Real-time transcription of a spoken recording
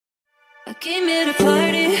I came here to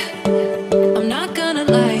party, I'm not gonna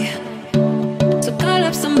lie. So call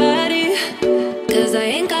up somebody, cause I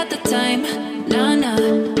ain't got the time. Nah, nah,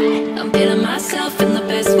 I'm feeling myself in the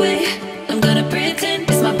best way. I'm gonna pretend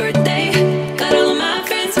it's my birthday. Got all of my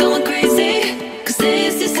friends going crazy, cause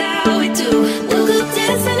this is how we do. We'll go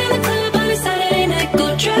dancing in the club on a Saturday night.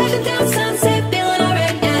 Go driving down Sunset, feeling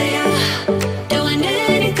alright, yeah, yeah. Doing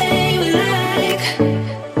anything we like.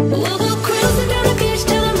 We'll go cruising down the beach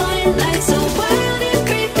till the morning light. So wild and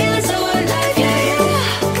free, feeling so alive, yeah, yeah.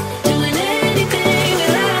 Doing anything we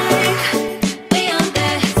like. We on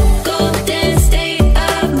that golden state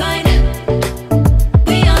of mind.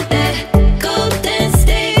 We on that golden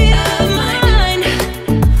state of mind.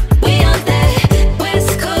 We on that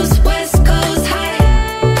West Coast high.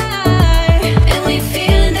 And we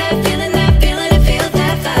feeling that, feeling that, feeling it, feel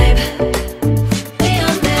that vibe. We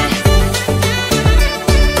on that.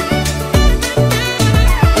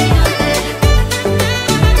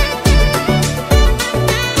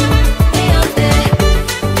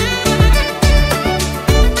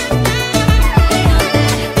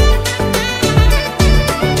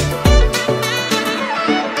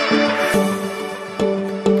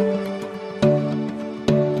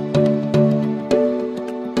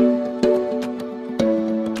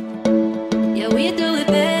 Yeah, we do it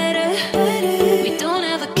better. We don't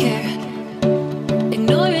ever care.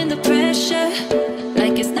 Ignoring the pressure,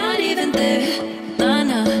 like it's not even there. Nah,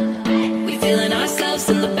 nah. We feeling ourselves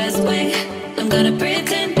in the best way. I'm gonna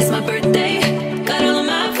pretend it's my birthday. Got all of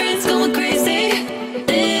my friends going crazy.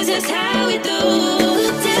 This is how we do.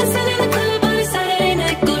 Dancing in the club on a Saturday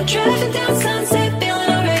night. Go driving down Sunset, feeling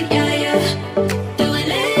alright, yeah, yeah.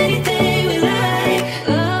 Doing anything we like.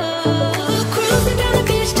 Oh, cruising down the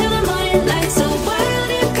beach till the morning light. So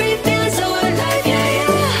wild and free, feeling so alive, yeah,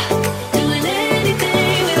 yeah. Doing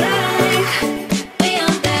anything we like. We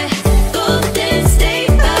on that golden state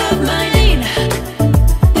of mind.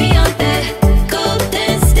 We on that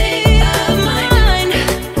golden state of mind.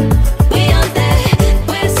 We on that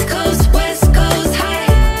West Coast high.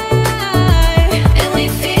 And we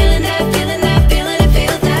feeling that, feeling that, feeling it,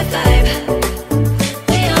 feel that vibe.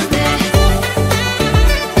 We on that.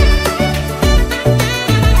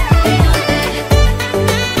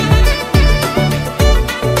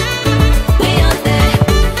 We on that.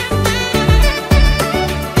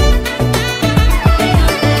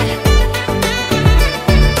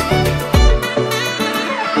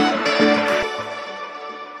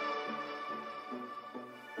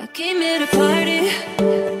 I came here to party,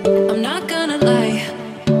 I'm not gonna lie.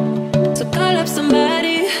 So call up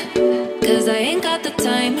somebody, cause I ain't got the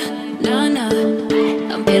time. Nah, nah,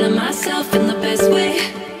 I'm feeling myself in the best way.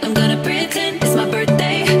 I'm gonna pretend it's my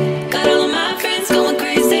birthday. Got all of my friends going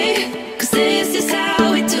crazy, cause this is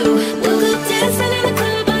how we do. We'll go dancing in the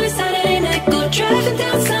club on a Saturday night. Go driving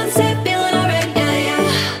down Sunset, feeling alright, yeah, yeah.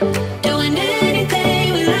 Doing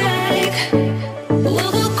anything we like.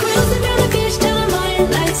 We'll go cruising down the beach till the morning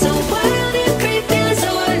light. So wild and free, feeling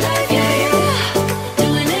so alive, yeah, yeah.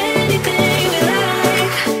 Doing anything we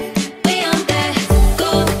like. We on that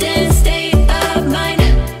golden state of mind.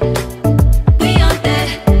 We on that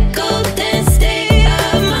golden state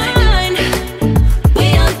of mind. We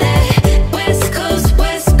on that West Coast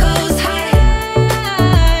high.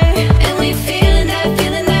 And we feeling that,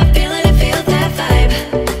 feeling that, feeling it, feel that vibe.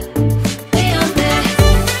 We on that.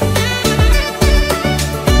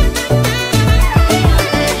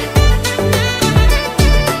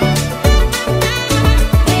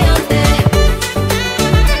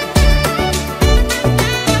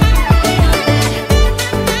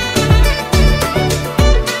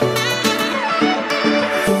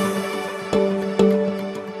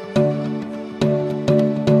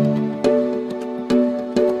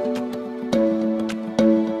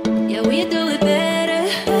 Yeah, we do it better.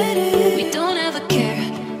 We don't ever care.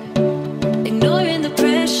 Ignoring the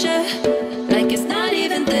pressure, like it's not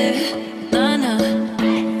even there. Nah, nah.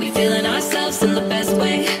 We feeling ourselves in the best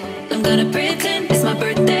way. I'm gonna pretend it's my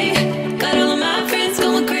birthday. Got all of my friends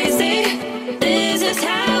going crazy. This is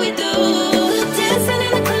how we do. Dancing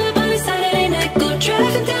in the club on a Saturday night. Go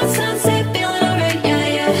driving down Sunset, feeling alright, yeah,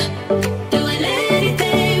 yeah. Doing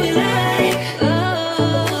anything we like.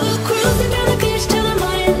 Oh, cruising down the beach till the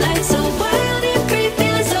morning light. So wild and free,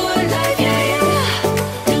 feeling so alive, yeah, yeah.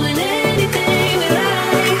 Doing anything we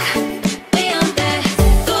like. We on that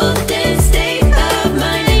golden state of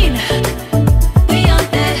mind. We on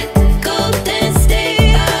that golden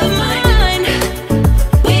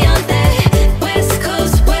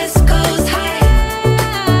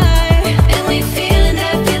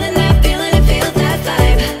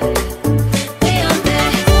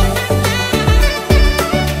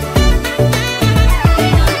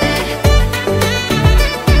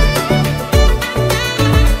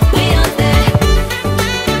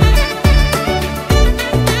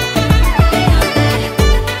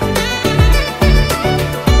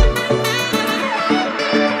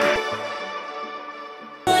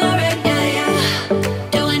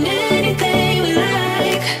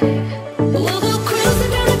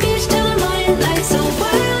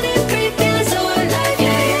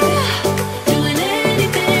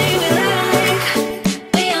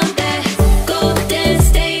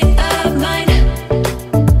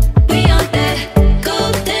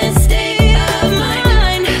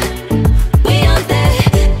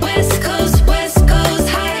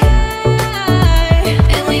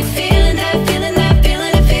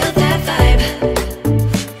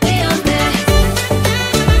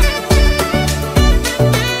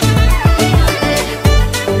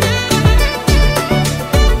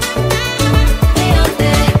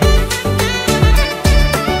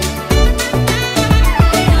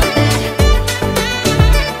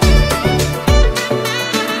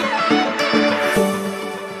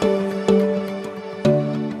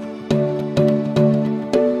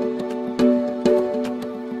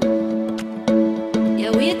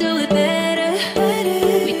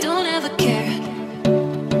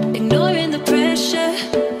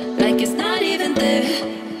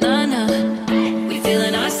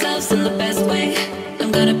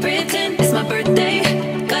I'm gonna pretend it's my birthday.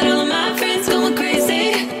 Got all of my friends going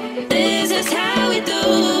crazy. This is how we do.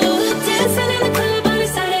 Dancing in the club on a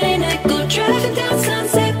Saturday night. Go driving down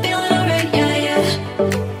Sunset, feeling alright, yeah, yeah.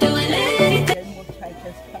 Doing anything. Most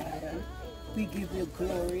righteous Father, we give you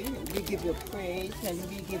glory, we give you praise, and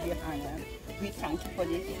we give you honor. We thank you for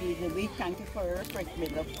this season. We thank you for a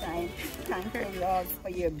refreshment of time. Thank you, Lord, for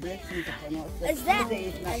your blessings upon us.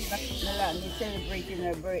 Today is not Nalani celebrating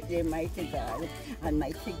her birthday, mighty God. And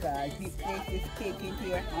mighty God, we place this cake into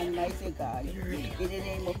your hand, mighty God. In the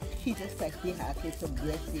name of Jesus Christ, we ask you to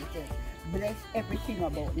bless it. Bless everything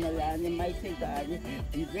about Nalani, mighty God.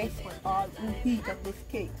 Bless all who eat of this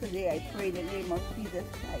cake today. I pray in the name of Jesus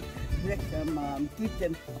Christ. Bless them, give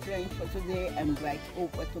them strength for today and bright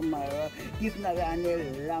hope for tomorrow. Give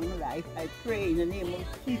Nalani long life. I pray in the name of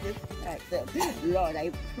Jesus Christ. Lord,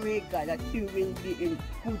 I pray, God, that you will be in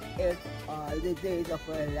good health all the days of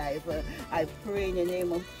her life. I pray in the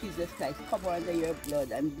name of Jesus Christ. Cover under your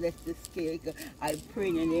blood and bless this cake. I pray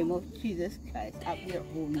in the name of Jesus Christ. Have your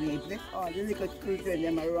own way. Bless all the little children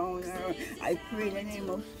them around her. I pray in the name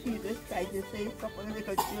of Jesus Christ. You say, suffer the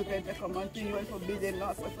little children to come unto you and forbid them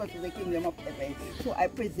not for such as the kingdom of heaven. So I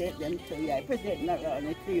present them to you. I present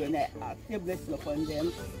Nalani to you and I ask your blessing upon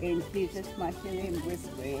them. In Jesus' mighty name we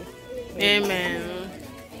pray. Amen.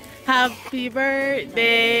 Happy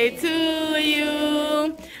birthday to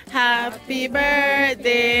you. Happy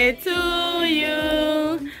birthday to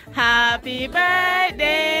you. Happy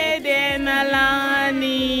birthday, dear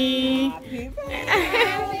Nalani. Happy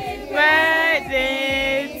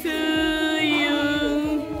Birthday to you.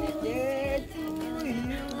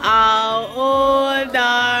 How old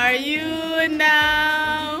are you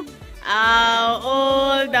now? How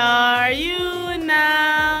old are you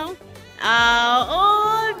now? How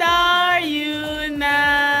old are you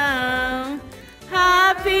now?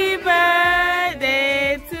 Happy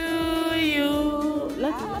birthday to you.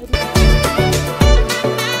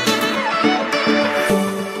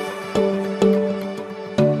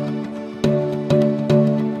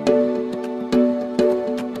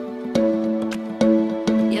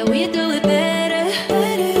 Yeah, we do it better.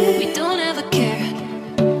 We don't ever care.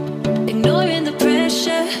 Ignoring the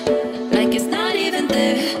pressure, like it's not even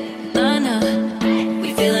there. Nah, nah.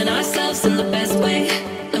 We feeling ourselves in the best way.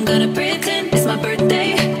 I'm gonna pretend it's my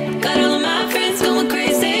birthday. Got all of my friends going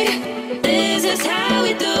crazy. This is how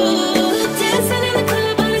we do. Dancing in the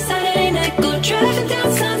club on a Saturday night. Go driving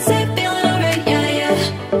down Sunset, feeling alright, yeah, yeah.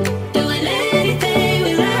 Doing anything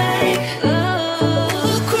we like.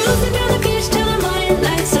 Oh, cruising down the beach till the morning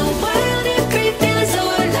light. So wild and free, feeling so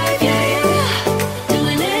alive, yeah, yeah.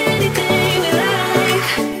 Doing anything we like.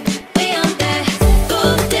 We on that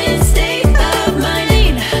golden state of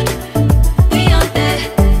mind. We on that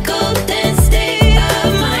golden state of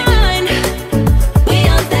mind. We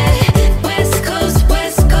on that West Coast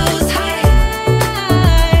high.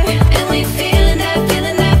 And we feeling that,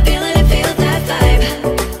 feeling that, feeling it, feel that vibe.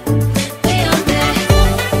 We on that.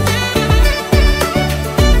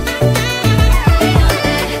 We on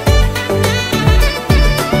that.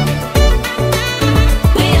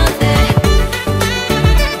 We on that.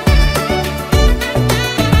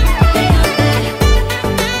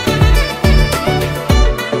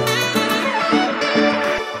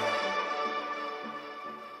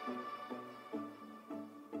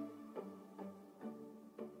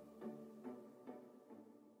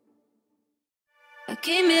 I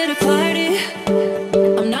came here to party,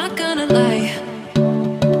 I'm not gonna lie.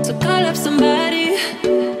 So call up somebody,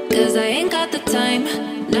 cause I ain't got the time.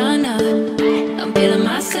 Nah, nah, I'm feeling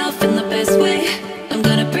myself in the best way. I'm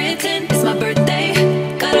gonna pretend it's my birthday.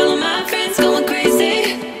 Got all of my friends going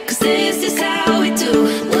crazy, cause this is how we do.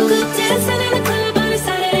 We'll go dancing in the club on a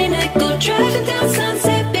Saturday night. Go driving down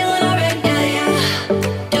Sunset, feeling alright, yeah, yeah.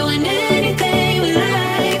 Doing anything we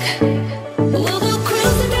like. We'll go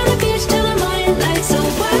cruising down the beach till the morning light. So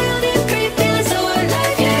wild and free, feeling so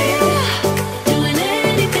alive, yeah, yeah. Doing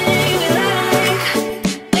anything we like.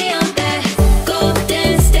 We on that golden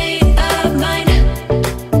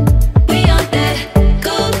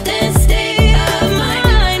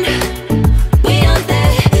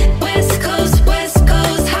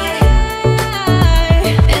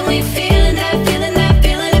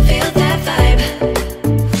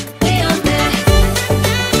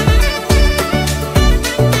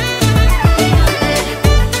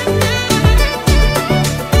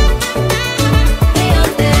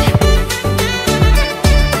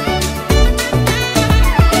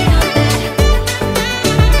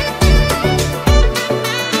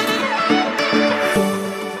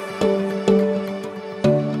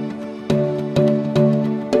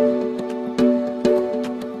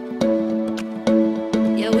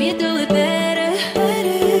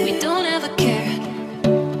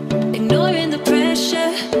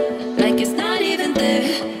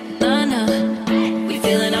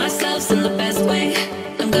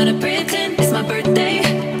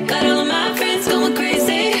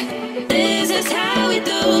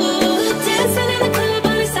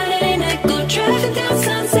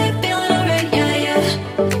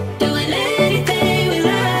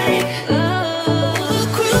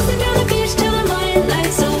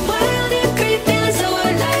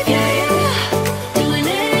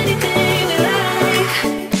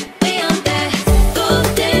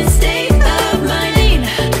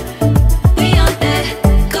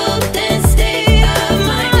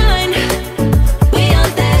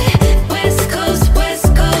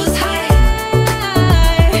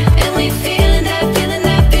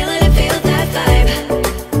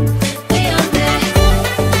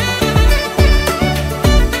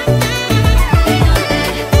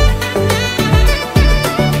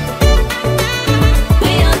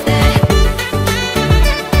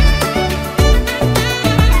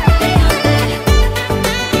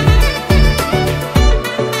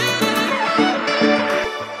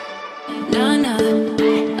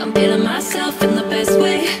I'm feeling myself in the best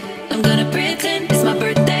way. I'm gonna pretend it's my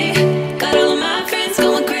birthday. Got all of my friends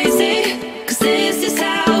going crazy, cause this is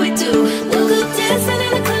how we do. We'll go dancing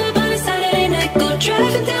in the club on a Saturday night. Go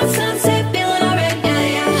driving down Sunset, feeling alright, yeah,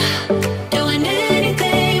 yeah. Doing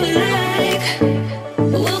anything we like.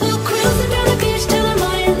 We'll go cruising down the beach till the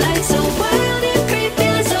morning light. So wild and free,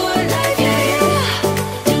 feeling so alive, yeah, yeah.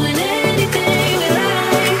 Doing anything we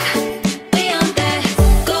like. We on that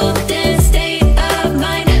golden state of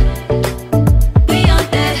mind. We on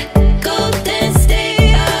that golden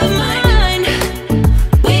state of mind.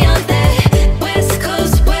 We on that West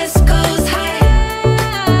Coast high.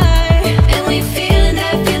 And we feeling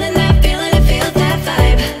that, feeling that, feeling it, feel that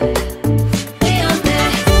vibe. We on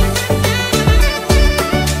that.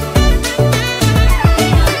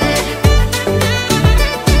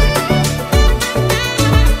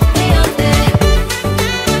 We on that.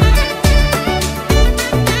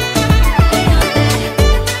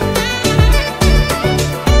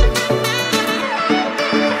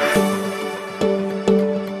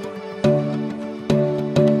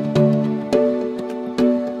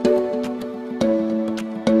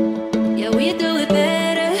 Yeah, we do it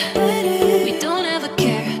better. We don't ever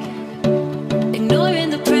care. Ignoring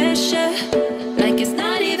the pressure, like it's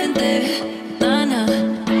not even there. Nah, nah.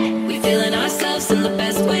 We feeling ourselves in the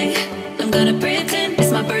best way. I'm gonna pretend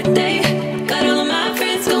it's my birthday. Got all of my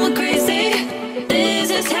friends going crazy. This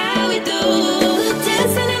is how we do.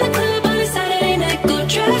 Dancing in the club on a Saturday night. Go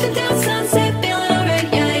driving down Sunset, feeling alright,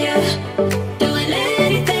 yeah, yeah. Doing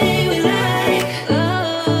anything we like.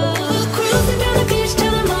 Oh, cruising down the beach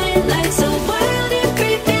till the morning light. So wild and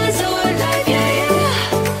free, feeling so alive, yeah, yeah.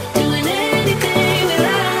 Doing anything we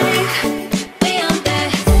like. We on that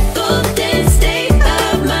golden state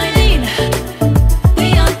of mind. We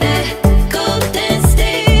on that golden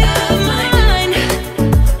state of mind.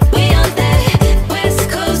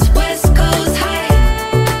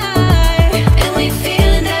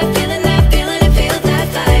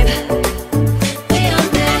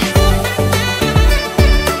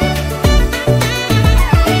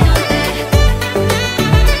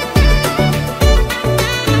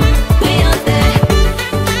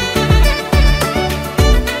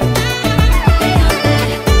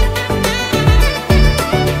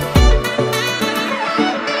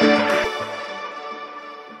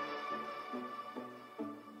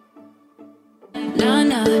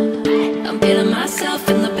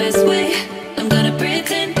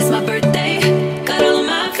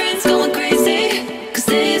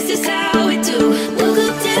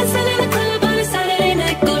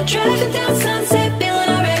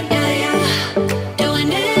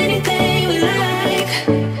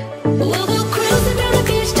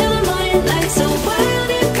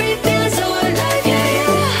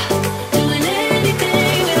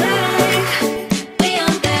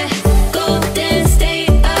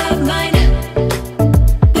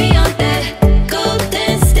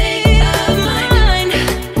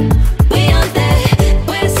 We on that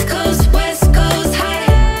West Coast high.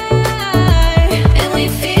 And we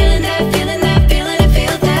feeling that, feeling that, feeling it,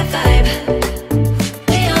 feel that vibe.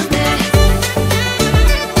 We on that.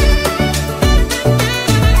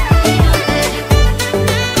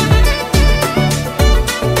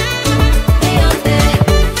 We on that.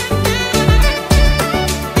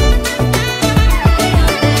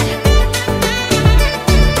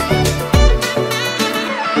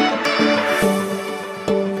 We on that.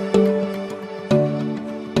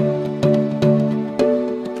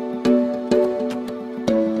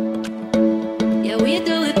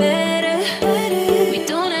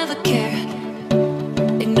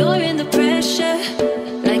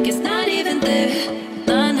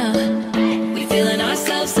 Nah, nah. I'm feeling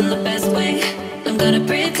myself in the best way. I'm gonna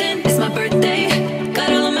pretend it's my birthday.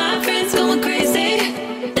 Got all of my friends going crazy,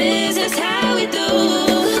 cause this is how we do.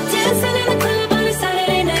 We'll go dancing in the club on a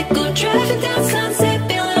Saturday night. Go driving down Sunset,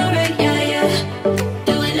 feeling alright, yeah, yeah.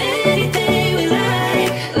 Doing anything.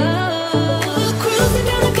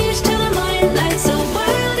 So why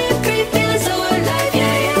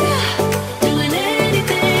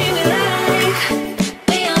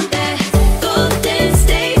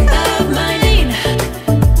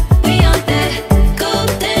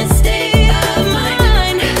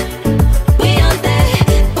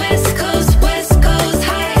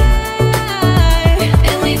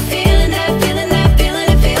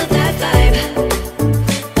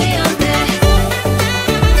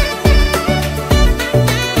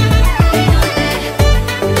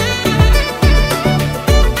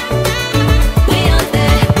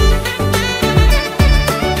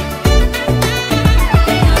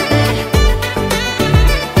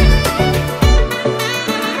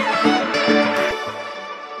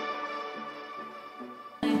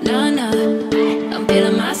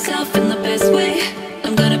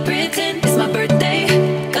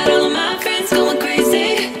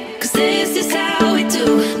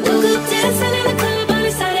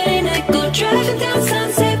driving down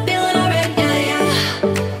Sunset, feeling alright, yeah,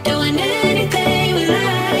 yeah. Doing anything we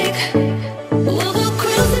like. We'll go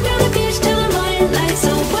cruising down the beach till the morning light.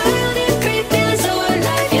 So wild and free, feeling so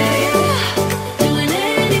alive, yeah, yeah. Doing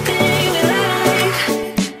anything we like.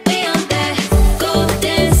 We on that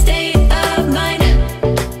golden state of mind.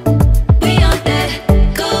 We on that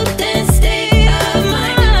golden state of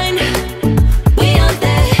mind. We on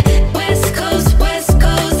that West Coast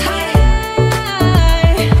high.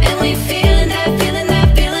 And we feeling that, feeling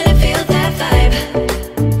it, feel that vibe.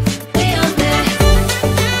 We on that.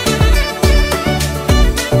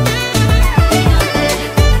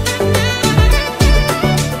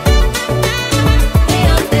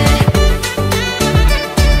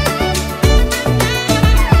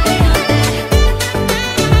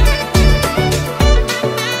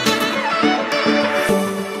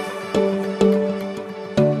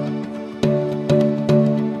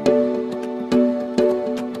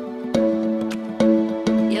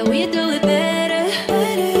 Yeah, we do it better.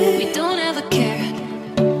 We don't ever care.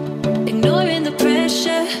 Ignoring the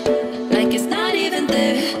pressure, like it's not even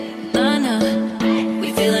there. Nah, nah.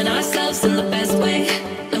 We feeling ourselves in the best way.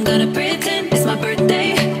 I'm gonna pretend it's my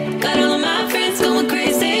birthday. Got all of my friends going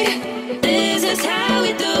crazy. This is how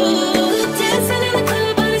we do. Dancing in the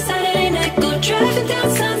club on a Saturday night. Go driving down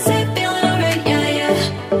Sunset, feeling alright, yeah, yeah.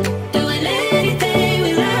 Doing anything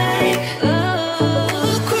we like.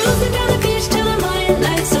 Oh, cruising down the beach till the morning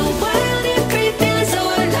light. So wild and free, feeling so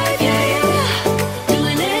alive, yeah, yeah.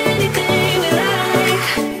 Doing anything we like.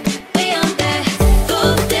 We on that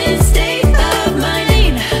golden state of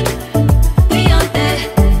mind. We on that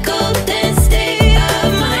golden state of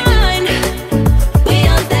mind. We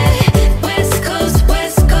on that West Coast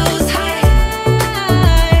high.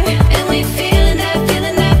 And we feeling that,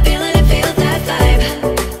 feeling it, feel that vibe.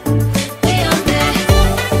 We on that.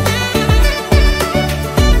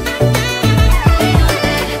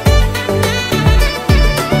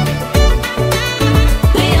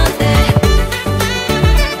 We on that.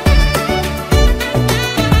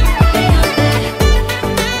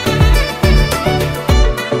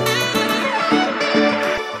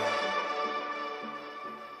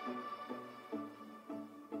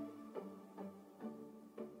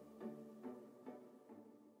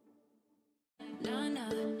 Nah, nah.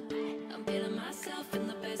 I'm feeling myself in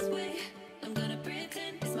the best way. I'm gonna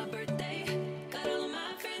pretend it's my birthday. Got all of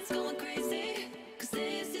my friends going crazy. 'Cause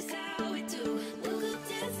this is how we do. We'll go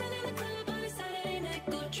dancing in the club on a Saturday night.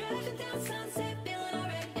 Go driving down Sunset, feeling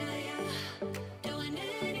alright, yeah, yeah. Doing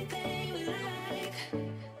anything we like.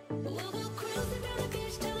 We'll go cruising down the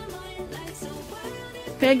beach till the morning light. So wild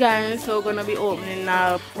and Okay guys, so we're gonna be opening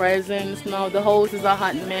our presents now. The house is a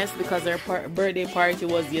hot mess because our birthday party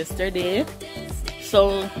was yesterday.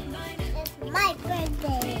 So My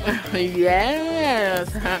birthday. yes.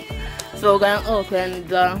 So we're gonna open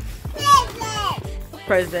the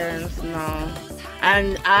presents now.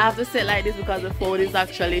 And I have to sit like this because the phone is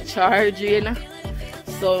actually charging.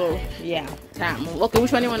 So yeah, can't move. Okay,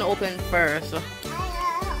 which one you wanna open first?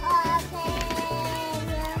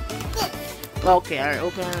 Okay, alright,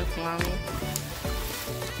 open this one.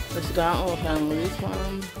 Let's go open this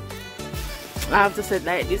one. I have to sit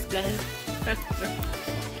like this, guys.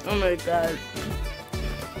 Oh my god.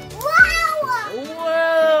 Wow!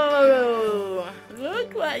 Whoa!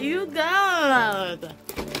 Look what you got!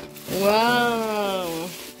 Wow!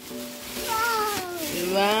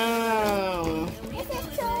 Wow! This is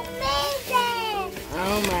so amazing!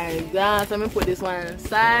 Oh my god, so let me put this one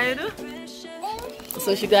inside.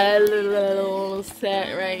 So she got a little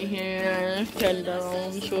set right here. Turn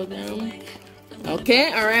down, show them.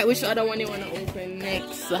 Okay, alright, which other one you want to open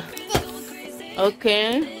next?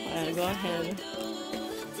 Okay, alright, go ahead.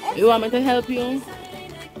 You want me to help you?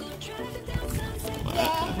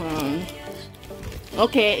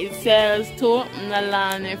 Okay, it says to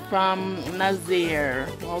Nalani from Nazir.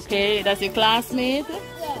 Okay, that's your classmate?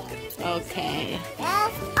 Yeah. Okay.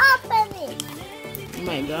 Let's open it. Oh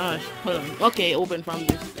my gosh, hold on. Okay, open from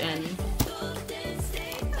this end.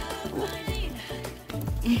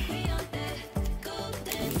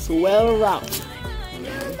 It's well wrapped.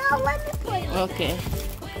 No, let me put it. Okay.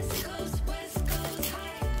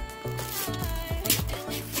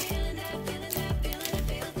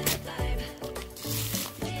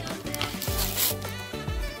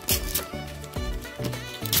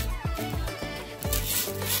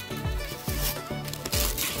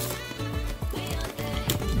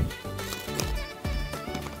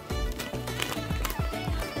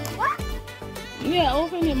 Yeah,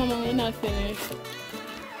 open it, Mama. You're not finished.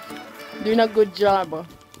 Doing a good job.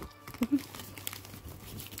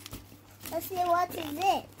 Let's see what is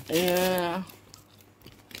it. Yeah.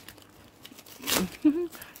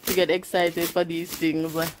 to get excited for these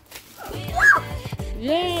things.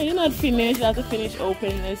 Yeah, you're not finished. You have to finish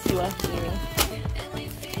opening. Let's see what's here.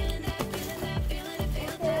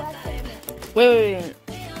 Wait.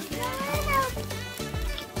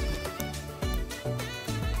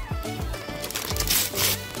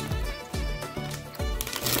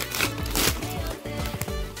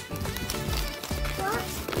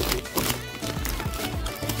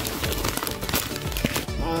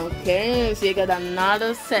 Okay, so you got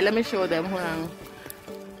another set. Let me show them. Hold on.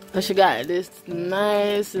 So she got this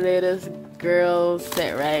nice latest girl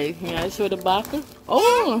set right here. I show the back.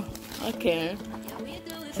 Oh, okay.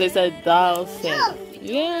 So it's a doll set.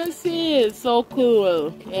 Yeah, see, it's so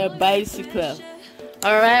cool. Yeah, bicycle.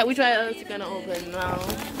 Alright, which one else you gonna open now?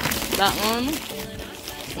 That one?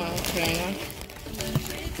 Okay.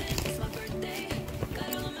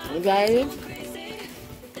 You got it?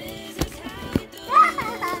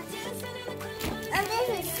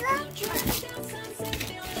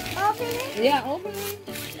 Open it? Yeah, open it.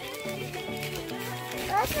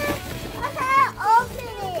 Open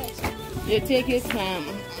it. You take your time.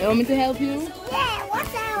 You want me to help you? Yeah,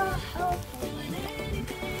 what's that open?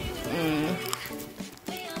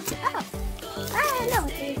 Oh, I don't know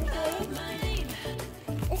what this is.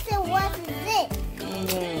 It said, what is it?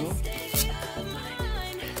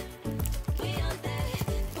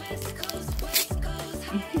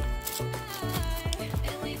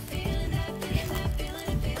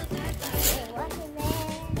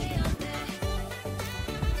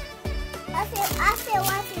 I said,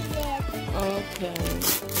 what is it? Okay.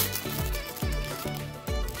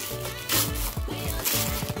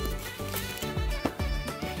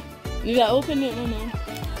 You gotta open it, Mama.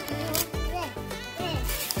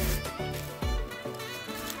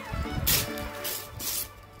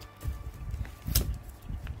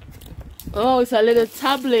 Oh, it's a little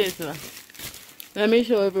tablet. Let me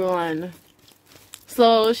show everyone.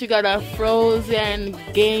 So she got a Frozen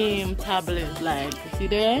game tablet, like, see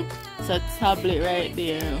there? It's a tablet right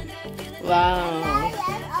there. Wow.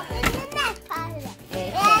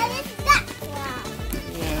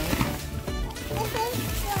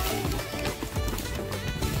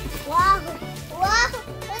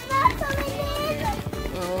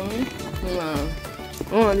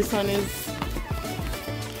 Oh, this one is.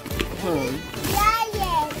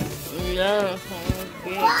 Yeah.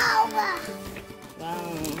 Wow.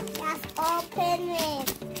 Wow. Let's open it.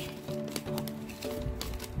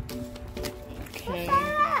 Okay.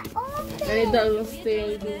 And it doesn't stay.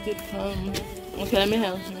 It just come. Okay, let me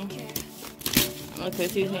help you. Okay,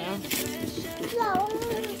 see here.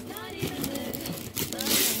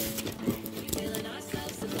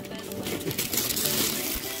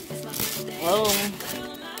 Oh.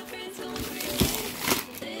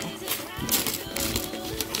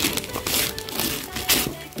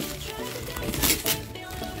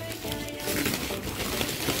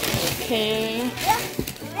 Okay. We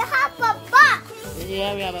have a box.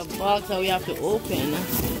 Yeah, we have a box that we have to open.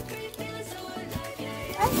 Let's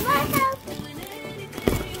work out.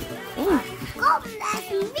 Oh. Oh, that's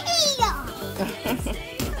me.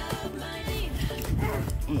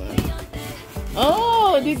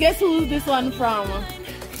 Oh, do you guess who's this one from?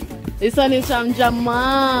 This one is from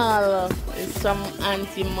Jamal. It's from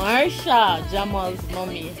Auntie Marsha, Jamal's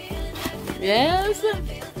mommy. Yes? That's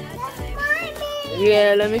mommy.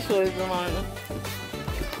 Yeah, let me show you the one.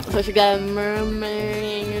 So she got a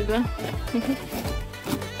mermaid.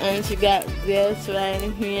 And she got this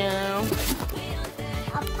right here.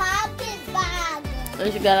 A pocket bag.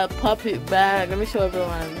 And she got a puppet bag. Let me show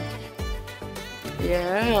everyone.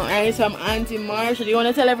 Yeah, and it's from Auntie Marsha. Do you want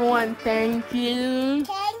to tell everyone thank you?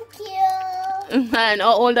 Thank you. And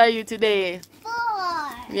how old are you today? 4.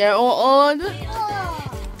 You're old? 4.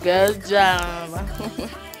 Good job.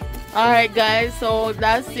 Alright guys, so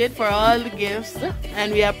that's it for all the gifts.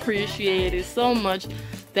 And we appreciate it so much.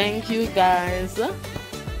 Thank you guys.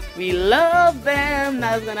 We love them.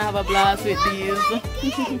 Now we're gonna have a blast with these.